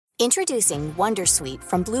Introducing Wondersuite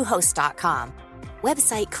from Bluehost.com.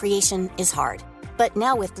 Website creation is hard, but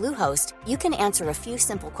now with Bluehost, you can answer a few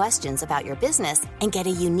simple questions about your business and get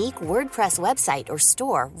a unique WordPress website or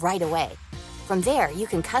store right away. From there, you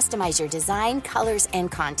can customize your design, colors,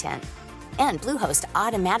 and content. And Bluehost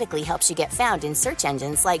automatically helps you get found in search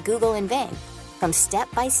engines like Google and Bing. From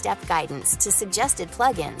step-by-step guidance to suggested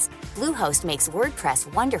plugins, Bluehost makes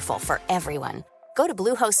WordPress wonderful for everyone. Go to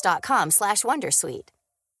bluehost.com/wondersuite.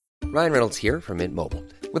 Ryan Reynolds here from Mint Mobile.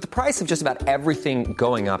 With the price of just about everything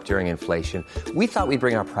going up during inflation, we thought we'd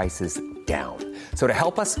bring our prices down. So to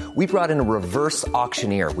help us, we brought in a reverse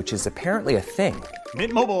auctioneer, which is apparently a thing.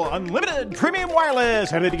 Mint Mobile Unlimited Premium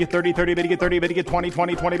Wireless. How to get 30, 30, how to get 30, how to get 20,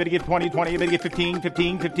 20, 20, how to get 20, 20, how to get 15,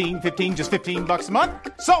 15, 15, 15, just $15 a month?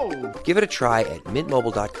 Sold! Give it a try at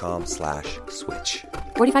mintmobile.com/switch.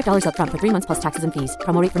 $45 up front for 3 months plus taxes and fees.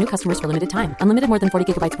 Promo rate for new customers for limited time. Unlimited more than 40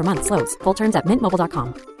 gigabytes per month. Slows full terms at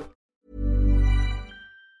mintmobile.com.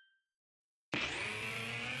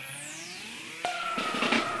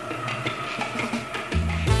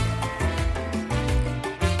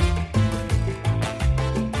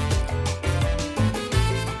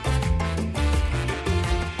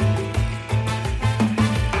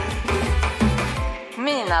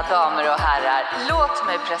 Mina damer och herrar, låt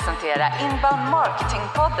mig presentera Inbound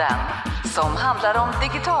Marketing-podden som handlar om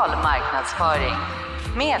digital marknadsföring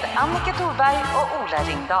med Annika Thorberg och Ola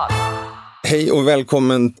Ringdahl. Hej och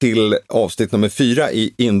välkommen till avsnitt nummer 4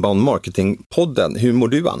 i Inbound Marketing-podden. Hur mår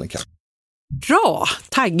du, Annika? Bra,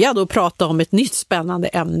 taggad att prata om ett nytt spännande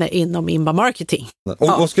ämne inom Inbound Marketing. Och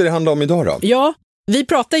vad ska det handla om idag då? Ja, vi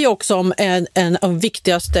pratar ju också om en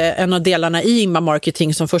av delarna i Inbound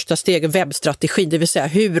Marketing som första steg, webbstrategi, det vill säga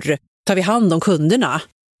hur tar vi hand om kunderna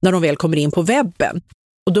när de väl kommer in på webben.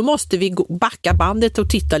 Och då måste vi backa bandet och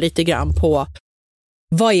titta lite grann på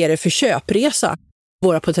vad är det för köpresa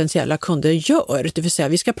våra potentiella kunder gör. Det vill säga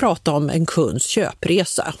vi ska prata om en kunds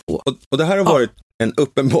köpresa. Och det här har varit en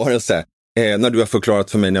uppenbarelse när du har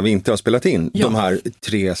förklarat för mig när vi inte har spelat in de här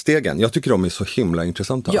 3 stegen. Jag tycker de är så himla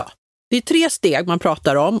intressanta. Ja. Det är 3 steg man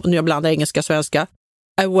pratar om, och nu jag blandar engelska och svenska.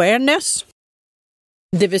 Awareness,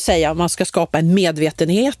 det vill säga man ska skapa en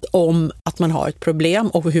medvetenhet om att man har ett problem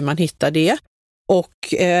och hur man hittar det och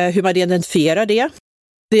hur man identifierar det.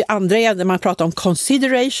 Det andra är när man pratar om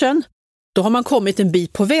consideration. Då har man kommit en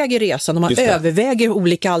bit på väg i resan och man överväger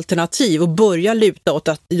olika alternativ och börjar luta åt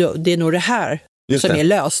att det är nog det här som är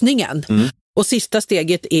lösningen. Mm. Och sista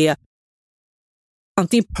steget är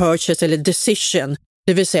antingen purchase eller decision.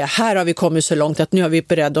 Det vill säga, här har vi kommit så långt att nu är vi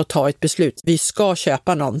beredda att ta ett beslut. Vi ska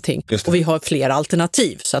köpa någonting och vi har fler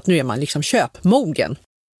alternativ. Så att nu är man liksom köpmogen.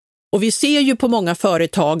 Och vi ser ju på många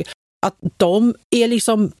företag att de är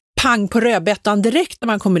liksom pang på rödbetan direkt när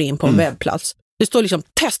man kommer in på en webbplats. Det står liksom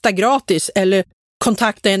testa gratis eller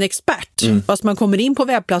kontakta en expert. Fast man kommer in på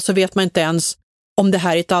webbplats så vet man inte ens om det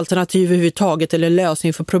här är ett alternativ överhuvudtaget eller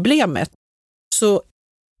lösning för problemet. Så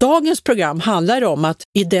dagens program handlar om att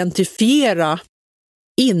identifiera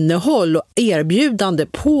innehåll och erbjudande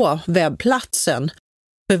på webbplatsen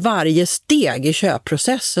för varje steg i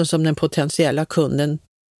köpprocessen som den potentiella kunden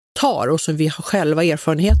tar och som vi har själva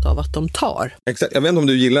erfarenhet av att de tar. Exakt. Jag vet inte om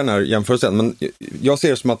du gillar den här jämförelsen, men jag ser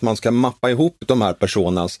det som att man ska mappa ihop de här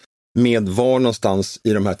personas med var någonstans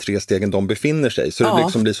i de här 3 stegen de befinner sig. Så det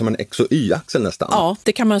liksom blir som en X- och Y-axel nästan. Ja,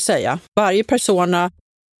 det kan man säga. Varje persona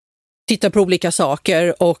tittar på olika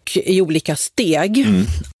saker och i olika steg.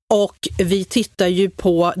 Och vi tittar ju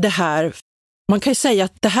på det här, man kan ju säga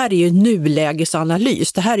att det här är ju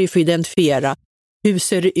nulägesanalys. Det här är ju för att identifiera hur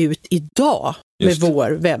ser det ut idag med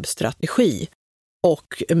vår webbstrategi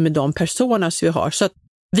och med de personas vi har. Så att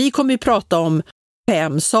vi kommer ju prata om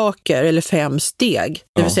 5 saker eller 5 steg.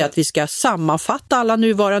 Det vill säga att vi ska sammanfatta alla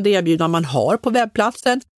nuvarande erbjudanden man har på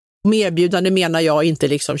webbplatsen. Med erbjudande menar jag inte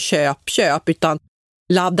liksom köp utan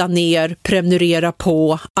ladda ner, prenumerera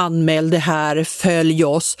på, anmäl det här, följ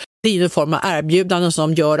oss. Det är ju en form av erbjudanden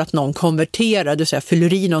som gör att någon konverterar, det vill säga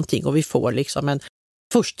fyller i någonting och vi får liksom en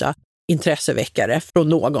första intresseväckare från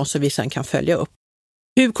någon som vi sen kan följa upp.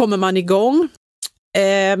 Hur kommer man igång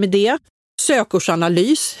med det?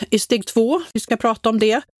 Sökordsanalys i steg 2, vi ska prata om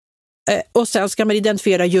det. Och sen ska man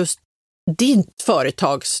identifiera just ditt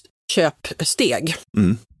företags köpsteg.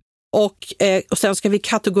 Och sen ska vi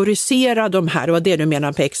kategorisera de här, och det du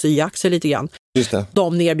menar på X- och Y-axel lite grann. Just det.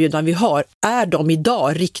 De erbjudanden vi har, är de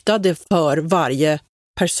idag riktade för varje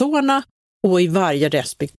persona och i varje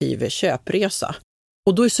respektive köpresa?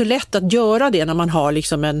 Och då är det så lätt att göra det när man har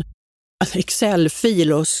liksom en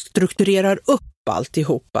Excel-fil och strukturerar upp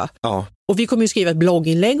alltihopa. Ja. Och vi kommer ju skriva ett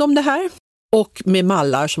blogginlägg om det här. Och med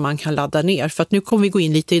mallar som man kan ladda ner. För att nu kommer vi gå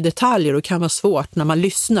in lite i detaljer och det kan vara svårt när man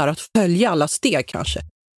lyssnar att följa alla steg kanske.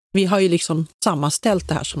 Vi har ju liksom sammanställt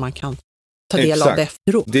det här som man kan ta del av det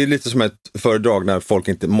efteråt. Det är lite som ett föredrag när folk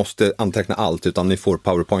inte måste anteckna allt utan ni får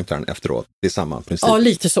PowerPointern efteråt. Det är samma princip. Ja,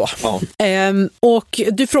 lite så. Ja. Och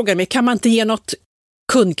du frågar mig, kan man inte ge något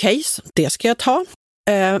kundcase? Det ska jag ta.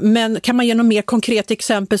 Men kan man ge något mer konkret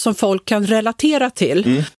exempel som folk kan relatera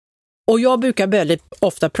till? Och jag brukar väldigt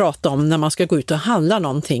ofta prata om när man ska gå ut och handla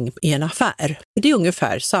någonting i en affär. Det är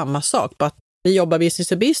ungefär samma sak, bara att vi jobbar business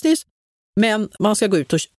to business, men man ska gå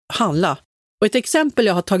ut och handla. Och ett exempel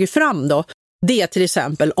jag har tagit fram då, det är till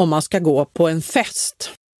exempel om man ska gå på en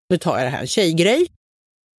fest. Nu tar jag det här, en tjejgrej.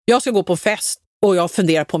 Jag ska gå på fest och jag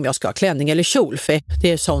funderar på om jag ska ha klänning eller kjol, för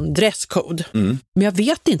det är sån dresscode. Men jag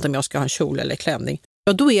vet inte om jag ska ha en kjol eller klänning.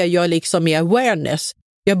 Ja, då är jag liksom med awareness.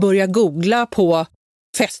 Jag börjar googla på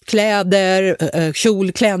festkläder,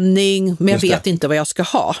 kjolklänning, men jag vet inte vad jag ska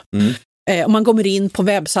ha. Om man går in på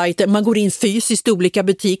webbsajter, man går in fysiskt i olika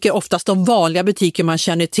butiker, oftast de vanliga butiker man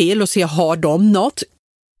känner till och ser, har de något?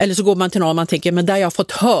 Eller så går man till någon man tänker, men där jag har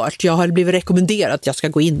fått hört, jag har blivit rekommenderat att jag ska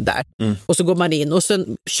gå in där. Och så går man in och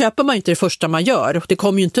sen köper man inte det första man gör. Det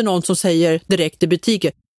kommer ju inte någon som säger direkt i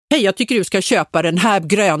butiken, hej, jag tycker du ska köpa den här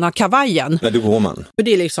gröna kavajen. Nej, det går man. För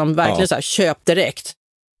det är liksom verkligen så här, köp direkt.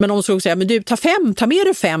 Men om de skulle säga, men du, ta med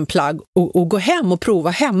dig 5 plagg och gå hem och prova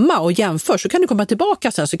hemma och jämför, så kan du komma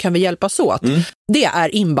tillbaka sen så kan vi hjälpas åt. Det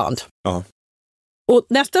är inbound. Ja. Och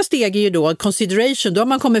nästa steg är ju då consideration. Då har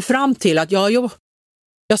man kommit fram till att jag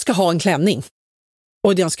ska ha en klänning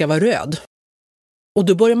och den ska vara röd. Och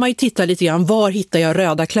då börjar man ju titta lite grann, var hittar jag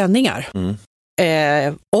röda klänningar?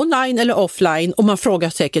 Online eller offline, och man frågar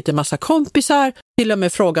säkert en massa kompisar, till och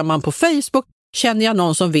med frågar man på Facebook, känner jag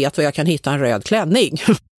någon som vet var jag kan hitta en röd klänning?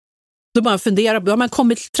 Då man funderar, då har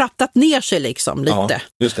man trattat ner sig liksom lite. Ja,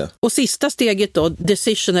 just det. Och sista steget då,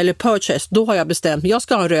 decision eller purchase, då har jag bestämt, jag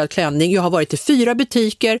ska ha en röd klänning. Jag har varit i 4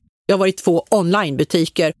 butiker, jag har varit i 2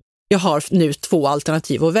 online-butiker. Jag har nu 2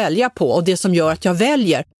 alternativ att välja på, och det som gör att jag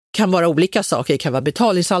väljer kan vara olika saker. Det kan vara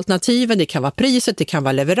betalningsalternativen, det kan vara priset, det kan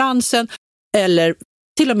vara leveransen, eller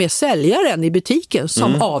till och med säljaren i butiken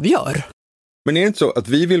som avgör. Men är det inte så att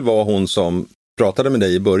vi vill vara hon som pratade med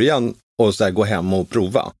dig i början och så här, gå hem och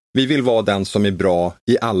prova? Vi vill vara den som är bra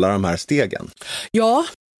i alla de här stegen. Ja,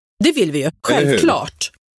 det vill vi ju.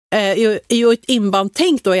 Självklart. I ett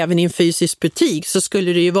inbound-tänk då, även i en fysisk butik, så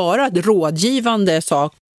skulle det ju vara ett rådgivande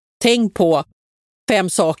sak. Tänk på 5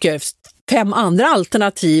 saker, 5 andra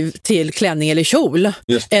alternativ till klänning eller kjol.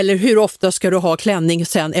 Eller hur ofta ska du ha klänning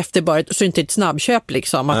sen efter bara, så inte ett snabbköp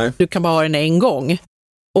liksom, att du kan bara ha den en gång.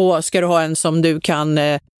 Och ska du ha en som du kan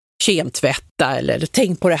kemtvätta, eller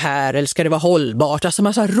tänk på det här, eller ska det vara hållbart? Alltså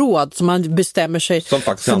massa råd som man bestämmer sig. Som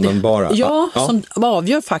faktiskt är användbara. Ja, som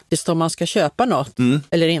avgör faktiskt om man ska köpa något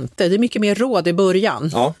eller inte. Det är mycket mer råd i början.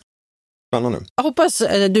 Ja, spännande. Jag hoppas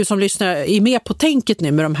du som lyssnar är med på tänket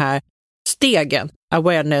nu med de här stegen.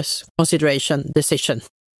 Awareness, consideration, decision.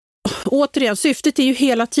 Återigen, syftet är ju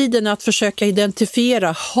hela tiden att försöka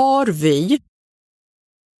identifiera, har vi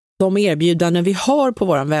de erbjudanden vi har på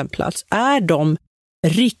vår webbplats, är de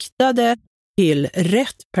riktade till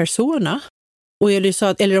rätt persona? Och är det så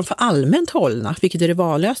att, eller är de för allmänt hållna, vilket är det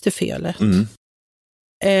vanligaste felet?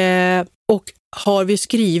 Och har vi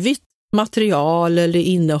skrivit material eller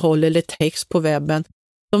innehåll eller text på webben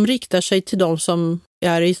som riktar sig till de som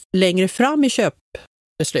är längre fram i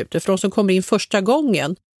köpbeslutet, för de som kommer in första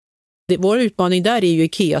gången? Vår utmaning där är ju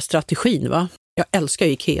IKEA-strategin, va? Jag älskar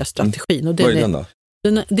ju IKEA-strategin. Och vad är den då?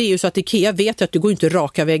 Det är ju så att IKEA vet att du går inte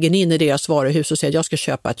raka vägen in i deras varuhus och säger att jag ska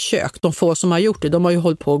köpa ett kök. De få som har gjort det, de har ju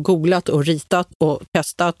hållit på och googlat och ritat och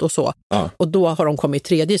testat och så. Och då har de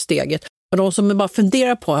kommit i 3:e steget. Och de som bara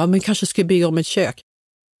funderar på, ja men kanske ska bygga om ett kök,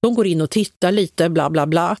 de går in och tittar lite, bla bla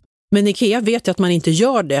bla. Men IKEA vet att man inte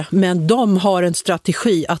gör det, men de har en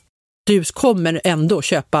strategi att du kommer ändå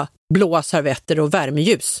köpa blåa servetter och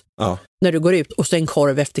värmeljus när du går ut, och så en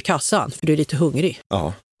korv efter kassan för du är lite hungrig.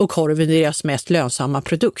 Och korven är deras mest lönsamma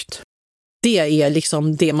produkt. Det är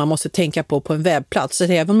liksom det man måste tänka på en webbplats. Så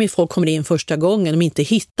även om folk kommer in första gången och de inte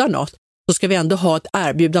hittar något, så ska vi ändå ha ett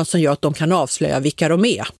erbjudande som gör att de kan avslöja vilka de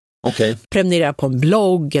är. Prenumerera på en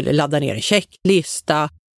blogg eller ladda ner en checklista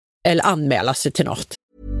eller anmäla sig till något.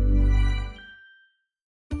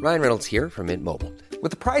 Ryan Reynolds here from Mint Mobile. With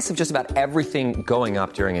the price of just about everything going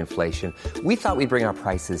up during inflation, we thought we'd bring our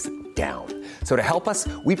prices down. So to help us,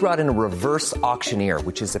 we brought in a reverse auctioneer,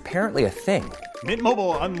 which is apparently a thing. Mint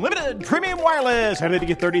Mobile Unlimited Premium Wireless. How to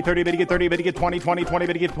get 30, 30, bit to get 30, bit to get 20, 20, 20,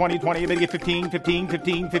 bit to get 20, 20, bit to get 15, 15,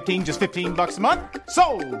 15, 15, just $15 a month?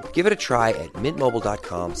 Sold! Give it a try at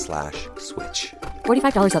mintmobile.com/switch.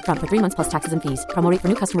 $45 up front for 3 months plus taxes and fees. Promo rate for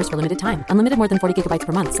new customers for limited time. Unlimited more than 40 gigabytes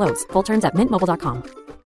per month. Slows full terms at mintmobile.com.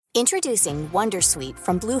 Introducing Wondersuite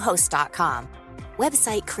from Bluehost.com.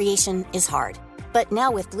 Website creation is hard, but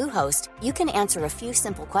now with Bluehost, you can answer a few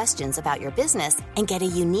simple questions about your business and get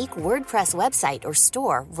a unique WordPress website or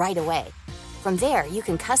store right away. From there, you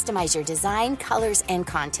can customize your design, colors, and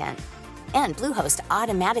content. And Bluehost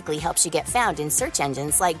automatically helps you get found in search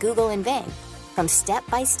engines like Google and Bing. From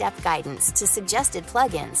step-by-step guidance to suggested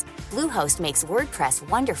plugins, Bluehost makes WordPress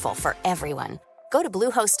wonderful for everyone. Go to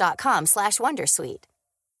bluehost.com/wondersuite.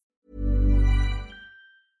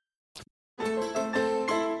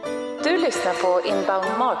 Du lyssnar på Inbound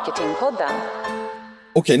Marketing-podden.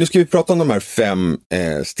 Okej, nu ska vi prata om de här 5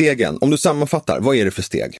 stegen. Om du sammanfattar, vad är det för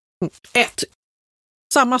steg? 1.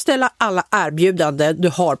 Sammanställa alla erbjudanden du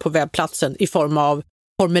har på webbplatsen i form av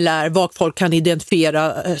formulär, vad folk kan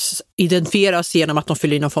identifieras genom att de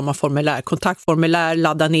fyller in någon form av formulär. Kontaktformulär,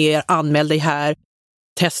 ladda ner, anmäl dig här,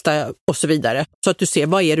 testa och så vidare. Så att du ser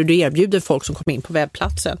vad är det du erbjuder folk som kommer in på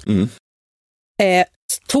webbplatsen.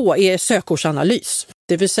 2 är sökordsanalys.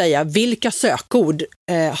 Det vill säga vilka sökord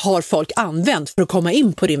har folk använt för att komma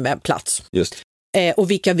in på din webbplats. Just.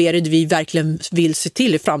 Och vilka är det vi verkligen vill se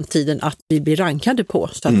till i framtiden att vi blir rankade på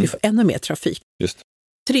så att vi får ännu mer trafik. Just.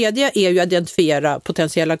 3 är ju att identifiera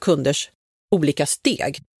potentiella kunders olika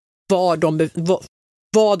steg. Vad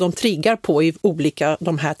de triggar på i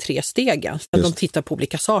de här 3 stegen. För att de tittar på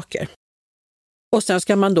olika saker. Och sen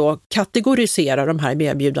ska man då kategorisera de här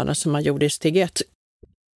erbjudandena som man gjorde i steg 1.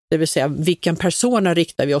 Det vill säga vilken persona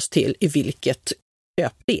riktar vi oss till i vilket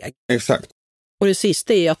köpsteg. Exakt. Och det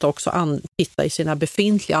sista är att också titta i sina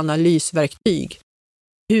befintliga analysverktyg.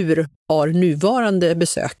 Hur har nuvarande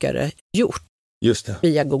besökare gjort? Just det.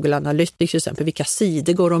 Via Google Analytics till exempel. Vilka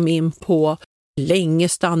sidor går de in på? Hur länge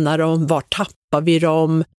stannar de? Var tappar vi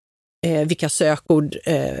dem? Vilka sökord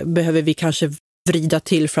behöver vi kanske vrida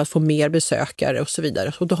till för att få mer besökare och så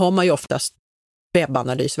vidare. Och då har man ju oftast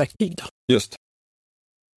webbanalysverktyg då. Just.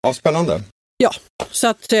 Ja, spännande. Ja, så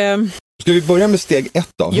att... Ska vi börja med steg 1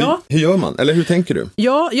 då? Ja. Hur gör man? Eller hur tänker du?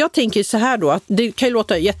 Ja, jag tänker så här då, att det kan ju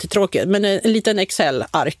låta jättetråkigt, men en liten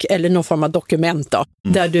Excel-ark eller någon form av dokument då,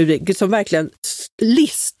 där du som verkligen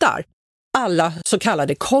listar alla så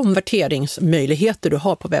kallade konverteringsmöjligheter du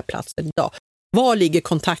har på webbplatsen idag. Var ligger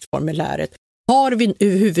kontaktformuläret? Har vi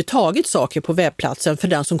överhuvudtaget saker på webbplatsen för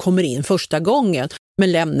den som kommer in första gången,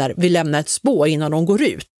 men vi lämnar ett spår innan de går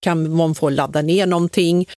ut? Kan man få ladda ner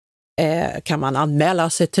någonting? Kan man anmäla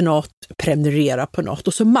sig till något, prenumerera på något,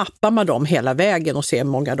 och så mappar man dem hela vägen och ser hur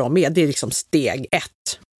många de är. Det är liksom steg 1.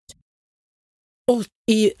 Och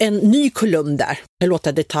i en ny kolumn där, det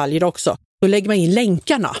låter detaljer också, då lägger man in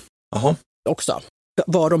länkarna också,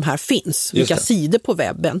 var de här finns, vilka sidor på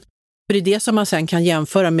webben. För det är det som man sen kan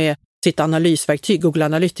jämföra med sitt analysverktyg, Google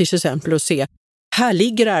Analytics till exempel, och se, här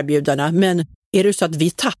ligger erbjudandena, men är det så att vi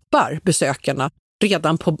tappar besökarna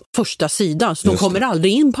redan på första sidan, så de kommer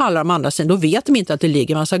aldrig in på alla de andra sidan, då vet de inte att det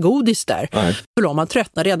ligger massa godis där. Nej. För de har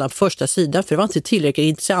tröttnat redan på första sidan, för det var inte tillräckligt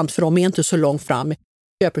intressant, för de är inte så långt fram i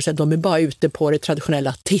köpprocessen, de är bara ute på det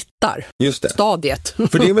traditionella tittarstadiet.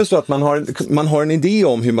 För det är väl så att man har en idé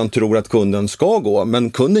om hur man tror att kunden ska gå,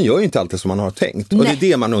 men kunden gör ju inte alltid som man har tänkt. Och det är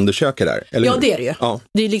det man undersöker där, eller hur? Det är det ju. Ja.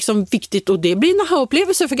 Det är liksom viktigt, och det blir en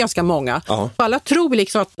aha-upplevelse för ganska många. Ja. För alla tror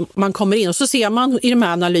liksom att man kommer in och så ser man i de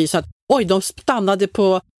här analyserna att oj, de stannade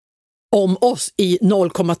om oss i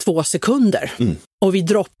 0,2 sekunder. Och vi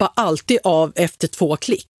droppar alltid av efter 2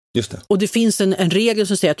 klick. Just det. Och det finns en regel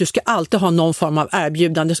som säger att du ska alltid ha någon form av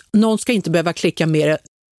erbjudande. Någon ska inte behöva klicka mer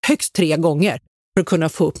högst 3 gånger för att kunna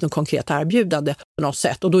få upp något konkret erbjudande på något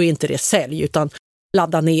sätt. Och då är inte det sälj, utan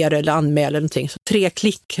ladda ner eller anmäla eller någonting. Så 3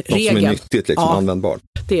 klick-regeln. Något som är nyttigt, liksom, användbart.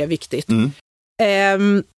 Det är viktigt.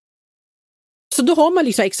 Så då har man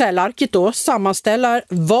liksom Excel-arket då, sammanställer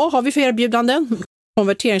vad har vi för erbjudanden,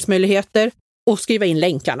 konverteringsmöjligheter och skriva in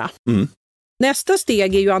länkarna. Nästa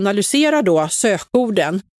steg är ju att analysera då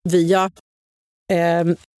sökorden via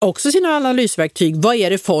också sina analysverktyg. Vad är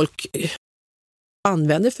det folk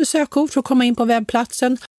använder för sökord för att komma in på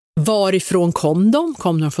webbplatsen? Varifrån kom de?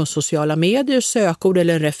 Kom de från sociala medier, sökord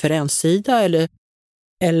eller en referenssida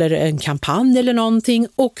eller en kampanj eller någonting?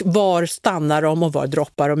 Och var stannar de och var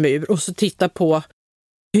droppar de ur? Och så titta på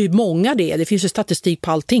hur många det är. Det finns ju statistik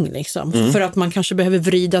på allting liksom. För att man kanske behöver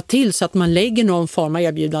vrida till så att man lägger någon form av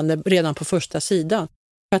erbjudande redan på första sidan.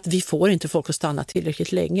 För att vi får inte folk att stanna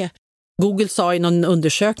tillräckligt länge. Google sa i någon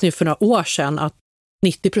undersökning för några år sedan att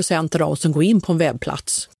 90% av de som går in på en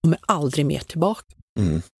webbplats kommer aldrig mer tillbaka.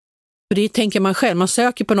 För det tänker man själv, man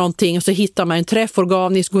söker på någonting och så hittar man en träff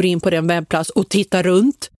organiskt, går in på den webbplats och tittar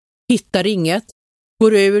runt, hittar inget,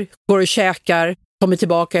 går och käkar, kommer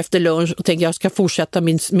tillbaka efter lunch och tänker jag ska fortsätta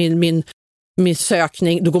min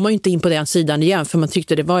sökning. Då går man ju inte in på den sidan igen för man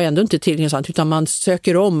tyckte det var ändå inte tillräckligt intressant, utan man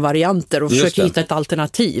söker om varianter och försöker hitta ett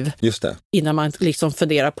alternativ. Just det. Innan man liksom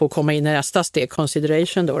funderar på att komma in i nästa steg,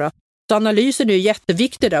 consideration då. Så analysen är ju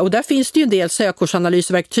jätteviktig där, och där finns det ju en del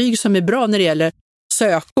sökordsanalysverktyg som är bra när det gäller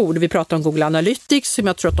sökord. Vi pratar om Google Analytics som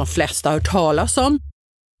jag tror att de flesta har hört talas om.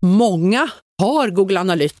 Många har Google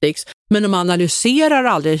Analytics, men de analyserar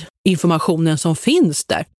aldrig informationen som finns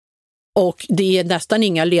där. Och det är nästan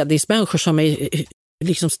inga ledningsmänniskor som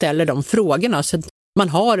liksom ställer de frågorna. Så man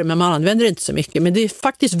har det, men man använder det inte så mycket. Men det är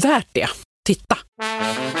faktiskt värt det. Titta!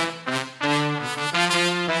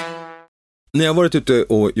 När jag har varit ute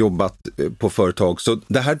och jobbat på företag, så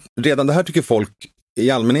redan det här tycker folk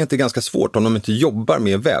i allmänhet är ganska svårt om de inte jobbar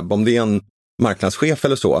med webb. Om det är en marknadschef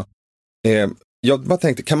eller så. Jag bara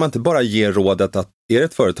tänkte, kan man inte bara ge rådet att är det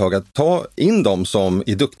ett företag att ta in dem som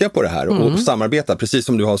är duktiga på det här och samarbeta, precis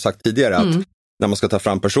som du har sagt tidigare, att när man ska ta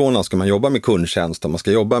fram personer ska man jobba med kundtjänst och man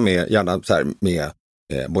ska jobba med, gärna så här, med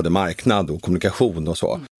både marknad och kommunikation och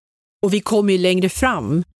så. Och vi kommer ju längre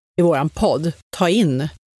fram i våran podd ta in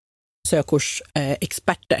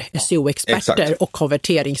sökordsexperter, SEO-experter och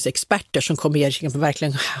konverteringsexperter som kommer ge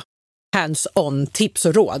verkligen hands-on tips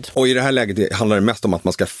och råd. Och i det här läget handlar det mest om att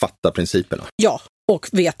man ska fatta principerna. Ja, och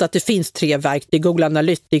veta att det finns 3 verktyg, Google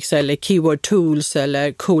Analytics eller Keyword Tools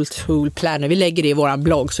eller Cool Tool Planner. Vi lägger det i våran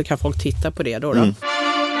blogg så kan folk titta på det då.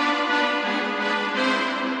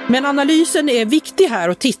 Men analysen är viktig här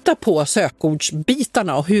att titta på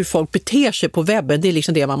sökordsbitarna och hur folk beter sig på webben. Det är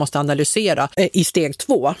liksom det man måste analysera i steg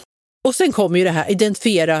 2. Och sen kommer ju det här,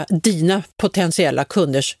 identifiera dina potentiella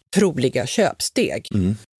kunders troliga köpsteg.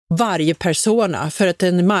 Varje persona, för att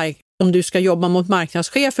om du ska jobba mot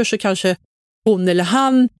marknadschefer så kanske hon eller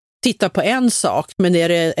han tittar på en sak, men är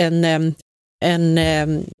det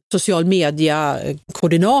en social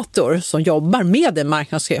media-koordinator som jobbar med en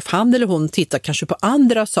marknadschef, han eller hon tittar kanske på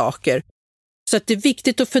andra saker. Så att det är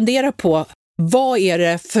viktigt att fundera på vad är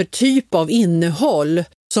det för typ av innehåll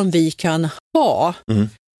som vi kan ha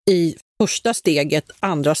i första steget,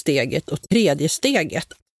 andra steget och tredje steget.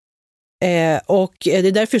 Och det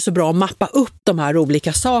är därför det är så bra att mappa upp de här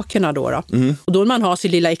olika sakerna då. Och då när man har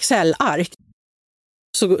sin lilla Excel-ark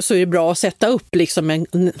så är det bra att sätta upp liksom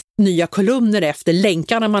nya kolumner efter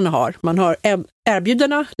länkarna man har. Man har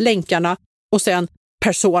erbjudarna, länkarna och sen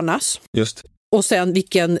personas. Just. Och sen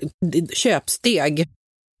vilken köpsteg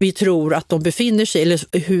vi tror att de befinner sig, eller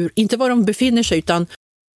inte var de befinner sig utan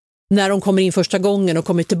när de kommer in första gången och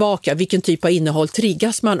kommer tillbaka, vilken typ av innehåll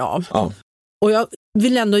triggas man av. Ja. Och jag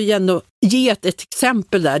vill ändå ge ett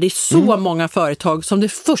exempel där. Det är så många företag som det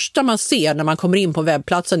första man ser när man kommer in på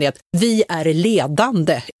webbplatsen är att vi är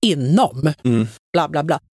ledande inom bla bla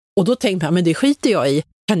bla. Och då tänker man, men det skiter jag i.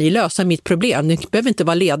 Kan ni lösa mitt problem? Ni behöver inte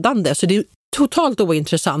vara ledande. Så det är totalt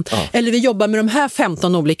ointressant. Ja. Eller vi jobbar med de här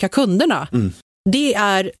 15 olika kunderna. Det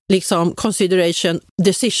är liksom consideration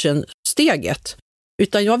decision-steget.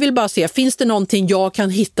 Utan jag vill bara se, finns det någonting jag kan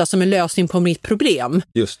hitta som en lösning på mitt problem?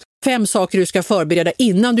 Just. 5 saker du ska förbereda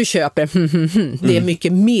innan du köper. Det är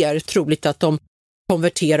mycket mer troligt att de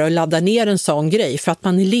konverterar och laddar ner en sån grej. För att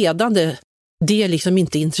man är ledande, det är liksom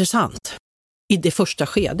inte intressant i det första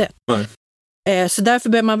skedet. Så därför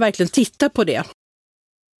behöver man verkligen titta på det.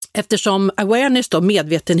 Eftersom awareness då,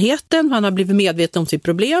 medvetenheten, man har blivit medveten om sitt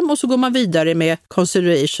problem och så går man vidare med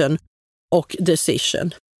consideration och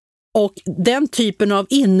decision. Och den typen av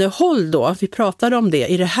innehåll då, vi pratade om det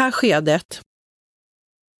i det här skedet,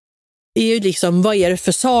 är ju liksom, vad är det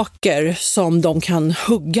för saker som de kan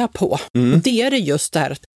hugga på? Och det är det just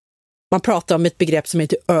där. Man pratar om ett begrepp som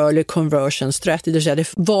heter early conversion strategy.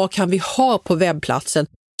 Vad kan vi ha på webbplatsen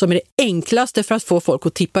som är det enklaste för att få folk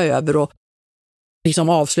att tippa över och liksom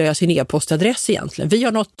avslöja sin e-postadress egentligen. Vi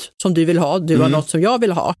har något som du vill ha, du har något som jag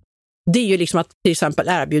vill ha. Det är ju liksom att till exempel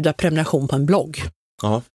erbjuda prenumeration på en blogg.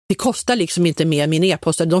 Ja. Det kostar liksom inte mer min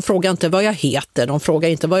e-post. De frågar inte vad jag heter, de frågar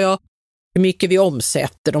inte hur mycket vi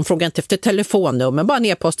omsätter, de frågar inte efter telefonnummer, bara en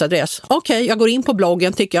e-postadress. Okej, jag går in på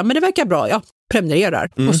bloggen, tycker jag, men det verkar bra, jag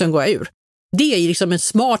prenumererar och sen går jag ur. Det är ju liksom en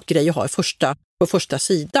smart grej att ha på första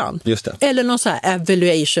sidan. Just det. Eller någon så här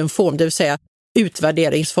evaluation form, det vill säga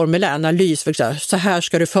utvärderingsformulär, analys, för så här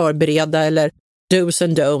ska du förbereda, eller do's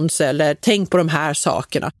and don'ts, eller tänk på de här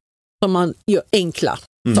sakerna. Som man gör enkla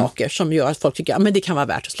saker som gör att folk tycker men det kan vara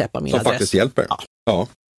värt att släppa min adress. Som faktiskt hjälper. Ja.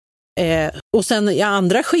 Och sen i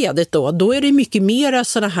andra skedet då är det mycket mera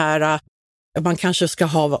såna här Man kanske ska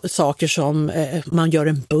ha saker som man gör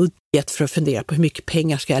en budget för att fundera på hur mycket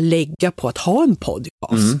pengar ska jag lägga på att ha en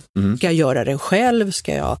podcast. Ska jag göra den själv?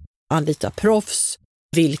 Ska jag anlita proffs?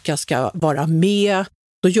 Vilka ska vara med?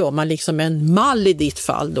 Då gör man liksom en mall i ditt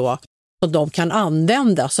fall då, som de kan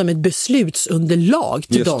använda som ett beslutsunderlag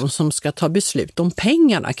till de som ska ta beslut om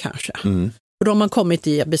pengarna kanske. Och då har man kommit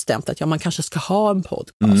i bestämt att man kanske ska ha en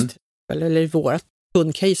podcast. Eller i vårt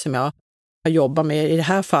kundcase som jag har jobbat med i det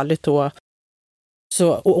här fallet då,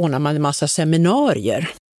 så ordnar man en massa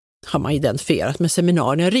seminarier, har man identifierat. Men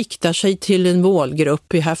seminarierna riktar sig till en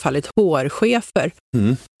målgrupp, i det här fallet HR-chefer,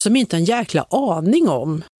 som inte har en jäkla aning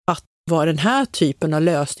om att vad den här typen av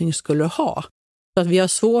lösning skulle ha. Så att vi har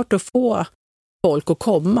svårt att få folk att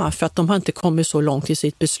komma för att de har inte kommit så långt i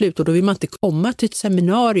sitt beslut, och då vill man inte komma till ett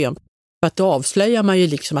seminarium för att då avslöjar man ju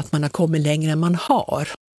liksom att man har kommit längre än man har.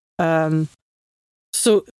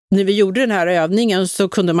 Så när vi gjorde den här övningen så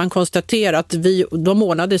kunde man konstatera att de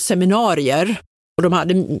ordnade seminarier och de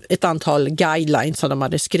hade ett antal guidelines som de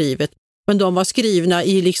hade skrivit, men de var skrivna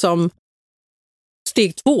i liksom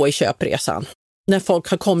steg 2 i köpresan. När folk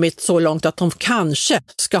har kommit så långt att de kanske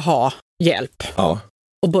ska ha hjälp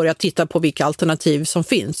och börja titta på vilka alternativ som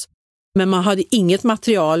finns. Men man hade inget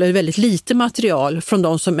material, eller väldigt lite material, från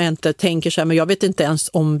de som inte tänker sig, men jag vet inte ens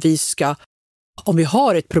om vi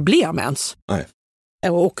har ett problem ens. Nej.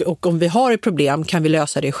 Och om vi har ett problem kan vi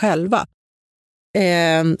lösa det själva.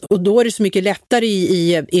 Och då är det så mycket lättare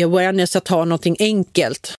i awareness att ha någonting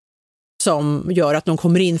enkelt som gör att de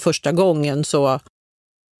kommer in första gången, så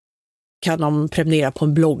kan de prenumerera på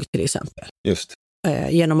en blogg till exempel. Just.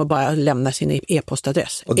 Genom att bara lämna sin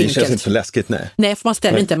e-postadress. Och det enkelt. Känns inte så läskigt, nej. Nej, för man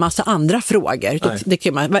ställer inte en massa andra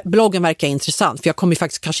frågor. Bloggen verkar intressant, för jag kommer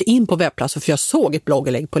faktiskt kanske in på webbplatser, för jag såg ett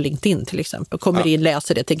blogginlägg på LinkedIn till exempel. Kommer in,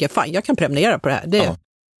 läser det, tänker fan, jag kan prenumerera på det här.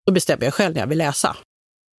 Då bestämmer jag själv när jag vill läsa.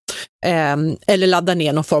 Eller ladda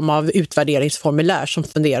ner någon form av utvärderingsformulär som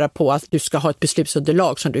funderar på att du ska ha ett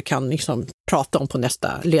beslutsunderlag som du kan liksom prata om på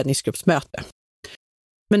nästa ledningsgruppsmöte.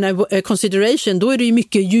 Men när consideration, då är det ju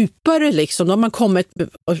mycket djupare liksom. Då har man kommit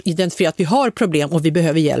och identifierat att vi har problem och vi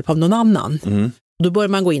behöver hjälp av någon annan. Då börjar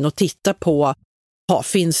man gå in och titta på,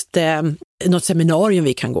 finns det något seminarium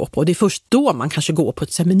vi kan gå på? Det är först då man kanske går på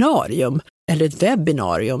ett seminarium eller ett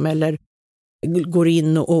webbinarium, eller går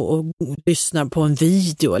in och lyssnar på en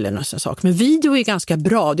video eller någon sån sak. Men video är ganska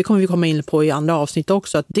bra, det kommer vi komma in på i andra avsnitt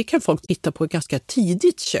också, att det kan folk titta på ett ganska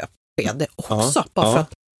tidigt köpskede också, bara för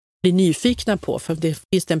att bli nyfikna på, för det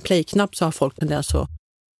finns en play-knapp så har folk tendens att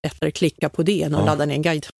lättare klicka på det än att ladda ner en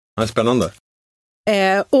guide. Ja, spännande.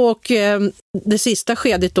 Och det sista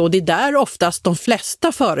skedet då, det är där oftast de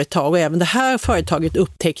flesta företag, och även det här företaget,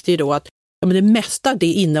 upptäckte ju då att men det mesta det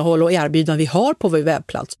innehåll och erbjudanden vi har på vår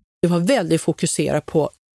webbplats, det var väldigt fokuserat på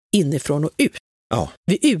inifrån och ut.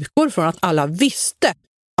 Vi utgår från att alla visste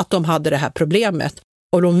att de hade det här problemet,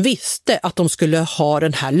 och de visste att de skulle ha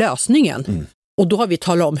den här lösningen. Och då har vi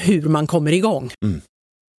talat om hur man kommer igång.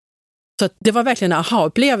 Så att det var verkligen en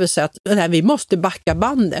aha-upplevelse att vi måste backa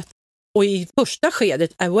bandet. Och i första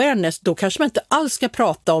skedet, awareness, då kanske man inte alls ska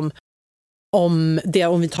prata om det,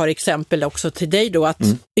 om vi tar exempel också till dig då, att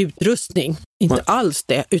utrustning, inte alls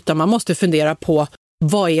det, utan man måste fundera på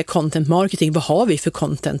vad är content marketing, vad har vi för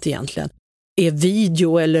content egentligen? Är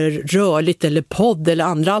video eller rörligt eller podd eller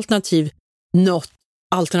andra alternativ något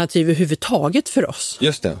alternativ överhuvudtaget för oss?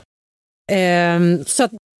 Just det. Så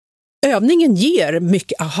att övningen ger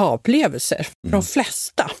mycket aha-upplevelser för de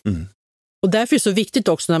flesta. Och därför är det så viktigt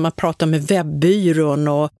också när man pratar med webbyrån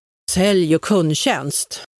och sälj och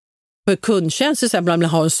kundtjänst. För kundtjänst är så här, ibland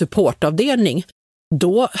ha en supportavdelning.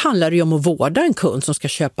 Då handlar det ju om att vårda en kund som ska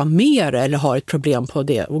köpa mer eller har ett problem på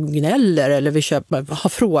det och gnäller eller vill ha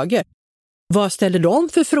frågor. Vad ställer de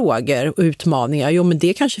för frågor och utmaningar? Jo, men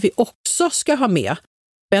det kanske vi också ska ha med.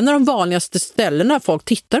 En av de vanligaste ställena folk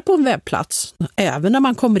tittar på en webbplats, även när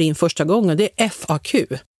man kommer in första gången, det är FAQ.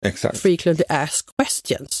 Exakt. Frequently Asked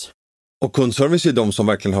Questions. Och kundservice är de som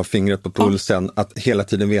verkligen har fingret på pulsen, att hela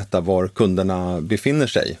tiden veta var kunderna befinner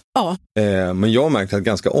sig. Men jag har märkt att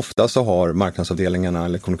ganska ofta så har marknadsavdelningarna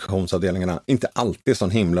eller kommunikationsavdelningarna inte alltid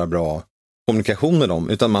sån himla bra kommunikation med dem,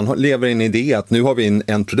 utan man lever i en idé att nu har vi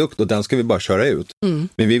en produkt och den ska vi bara köra ut.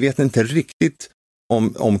 Men vi vet inte riktigt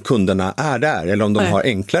om kunderna är där eller om de har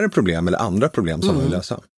enklare problem eller andra problem som de vill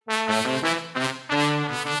lösa.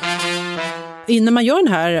 Innan man gör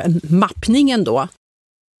den här mappningen då,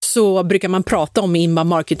 så brukar man prata om inbound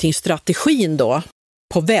marketingstrategin då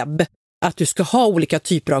på webb, att du ska ha olika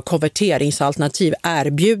typer av konverteringsalternativ,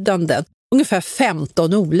 erbjudanden, ungefär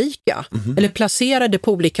 15 olika, eller placerade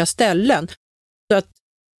på olika ställen. Så att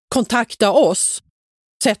kontakta oss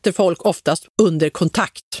sätter folk oftast under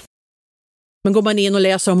kontakt. Men går man in och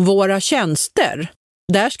läser om våra tjänster,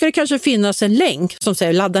 där ska det kanske finnas en länk som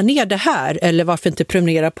säger ladda ner det här, eller varför inte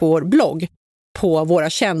prenumerera på vår blogg på våra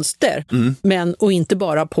tjänster, och inte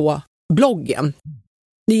bara på bloggen.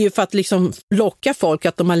 Det är ju för att liksom locka folk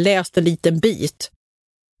att de har läst en liten bit.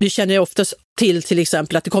 Vi känner ju oftast till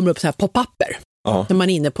exempel att det kommer upp så här pop-upper när man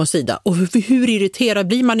är inne på en sida. Och hur irriterad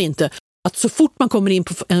blir man inte att så fort man kommer in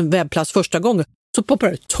på en webbplats första gången så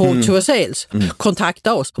poppar det talk to a sales,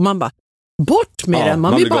 kontakta oss, och man bara bort med den.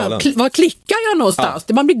 Man blir bara, vad klickar jag någonstans?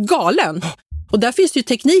 Man blir galen. Och där finns det ju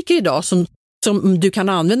tekniker idag som du kan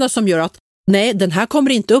använda som gör att nej, den här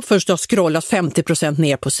kommer inte upp först du har scrollat 50%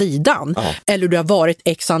 ner på sidan. Eller du har varit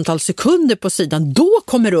x antal sekunder på sidan. Då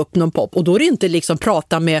kommer det upp någon pop. Och då är det inte liksom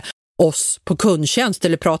prata med oss på kundtjänst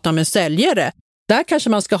eller prata med en säljare. Där kanske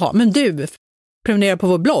man ska ha, men du, prenumerera på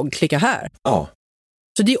vår blogg, klicka här.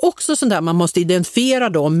 Så det är också sånt där man måste identifiera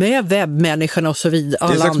då med webbmänniskorna och så vidare. Det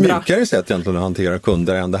är ett slags mjukare sätt egentligen att hantera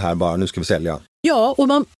kunder än det här bara, nu ska vi sälja. Ja,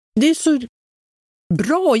 och det är så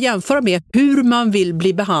bra att jämföra med hur man vill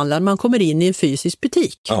bli behandlad när man kommer in i en fysisk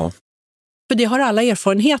butik. För det har alla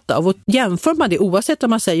erfarenhet av. Och jämför man det, oavsett om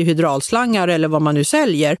man säger hydraulslangar eller vad man nu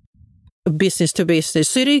säljer, business to business,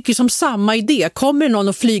 så är det liksom samma idé. Kommer någon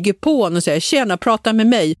och flyger på och säger, tjena, prata med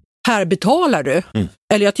mig, här betalar du.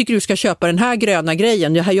 Eller jag tycker du ska köpa den här gröna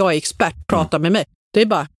grejen, det här, jag är expert, prata med mig. Det är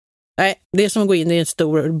bara, nej, det är som att gå in i en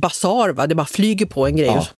stor basar, va? Det bara flyger på en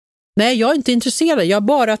grej. Nej, jag är inte intresserad, jag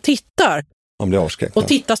bara tittar. Man blir avskräckt. Och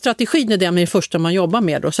tittarstrategin är det första man jobbar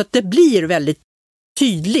med då, så att det blir väldigt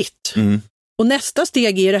tydligt. Och nästa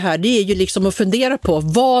steg i det här, det är ju liksom att fundera på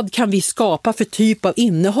vad kan vi skapa för typ av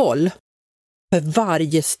innehåll för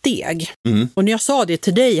varje steg. Och när jag sa det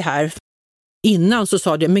till dig här innan så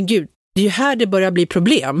sa jag, men gud, det är ju här det börjar bli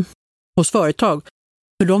problem hos företag.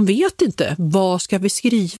 För de vet inte, vad ska vi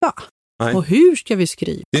skriva? Nej. Och hur ska vi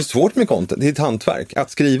skriva? Det är svårt med content, det är ett hantverk.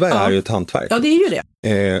 Att skriva är ju ett hantverk. Ja, det är ju det.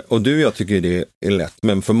 Och du och jag tycker det är lätt,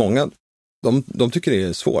 men för många, de tycker det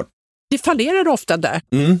är svårt. Det fallerar ofta där.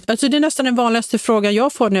 Alltså det är nästan den vanligaste frågan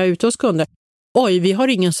jag får när jag är ute hos kunder. Oj, vi har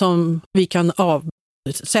ingen som vi kan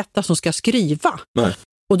avsätta som ska skriva. Nej.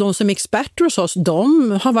 Och de som är experter hos oss,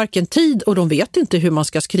 de har varken tid och de vet inte hur man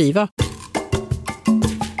ska skriva.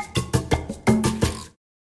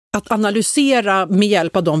 Att analysera med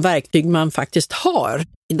hjälp av de verktyg man faktiskt har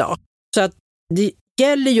idag. Så att det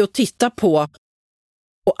gäller ju att titta på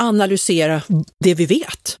och analysera det vi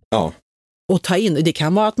vet. Och ta in, det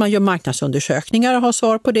kan vara att man gör marknadsundersökningar och har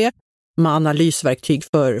svar på det. Man har analysverktyg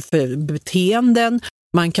för beteenden.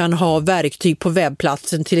 Man kan ha verktyg på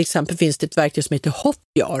webbplatsen. Till exempel finns det ett verktyg som heter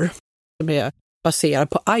Hotjar som är baserat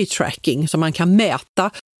på eye tracking. Så man kan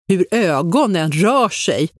mäta hur ögonen rör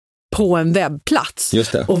sig på en webbplats.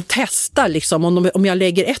 Just det. Och testa liksom, om jag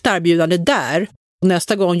lägger ett erbjudande där och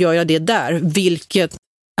nästa gång gör jag det där, vilket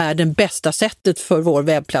är det bästa sättet för vår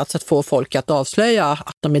webbplats att få folk att avslöja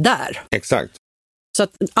att de är där. Exakt. Så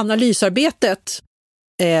att analysarbetet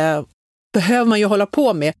behöver man ju hålla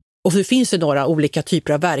på med, och det finns det några olika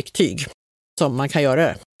typer av verktyg som man kan göra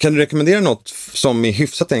det. Kan du rekommendera något som är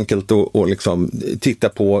hyfsat enkelt och liksom titta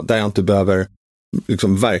på, där jag inte behöver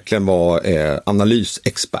liksom verkligen vara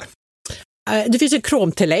analysexpert? Det finns ett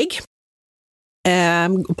Chrome-tillägg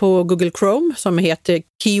på Google Chrome som heter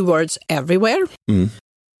Keywords Everywhere.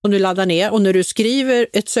 Som du laddar ner, och när du skriver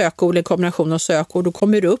ett sökord, en kombination av sökord, då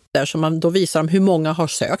kommer det upp där som man då visar hur många har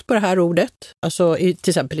sökt på det här ordet. Alltså till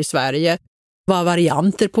exempel i Sverige, vad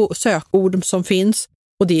varianter på sökord som finns.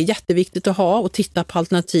 Och det är jätteviktigt att ha och titta på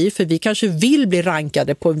alternativ, för vi kanske vill bli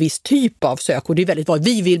rankade på en viss typ av sökord. Det är väldigt vanligt.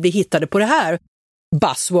 Vi vill bli hittade på det här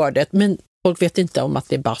buzzwordet, men folk vet inte om att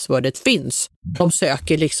det buzzwordet finns. De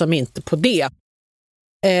söker liksom inte på det.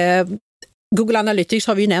 Google Analytics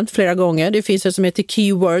har vi ju nämnt flera gånger. Det finns ett som heter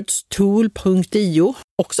keywordstool.io.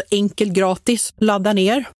 Också enkel, gratis, ladda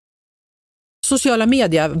ner. Sociala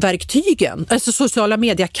medieverktygen, alltså sociala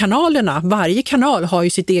mediekanalerna. Varje kanal har ju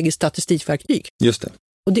sitt eget statistikverktyg. Just det.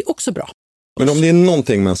 Och det är också bra. Men om det är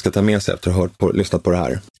någonting man ska ta med sig efter att ha lyssnat på det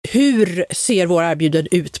här. Hur ser våra erbjudanden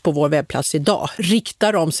ut på vår webbplats idag?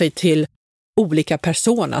 Riktar de sig till olika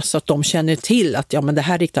personer så att de känner till att ja, men det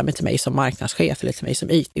här riktar mig till mig som marknadschef eller till mig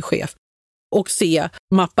som IT-chef? Och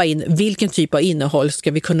mappa in vilken typ av innehåll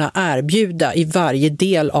ska vi kunna erbjuda i varje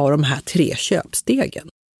del av de här 3 köpstegen.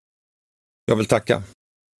 Jag vill tacka.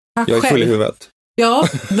 Tack jag är full i huvudet. Ja,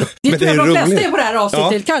 det tror jag de flesta är på det här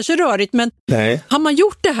avsnittet. Ja. Kanske rörigt, men har man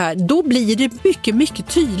gjort det här, då blir det mycket,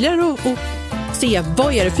 mycket tydligare att se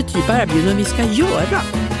vad är det för typ av erbjudanden vi ska göra.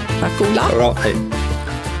 Tack Ola. Bra, hej.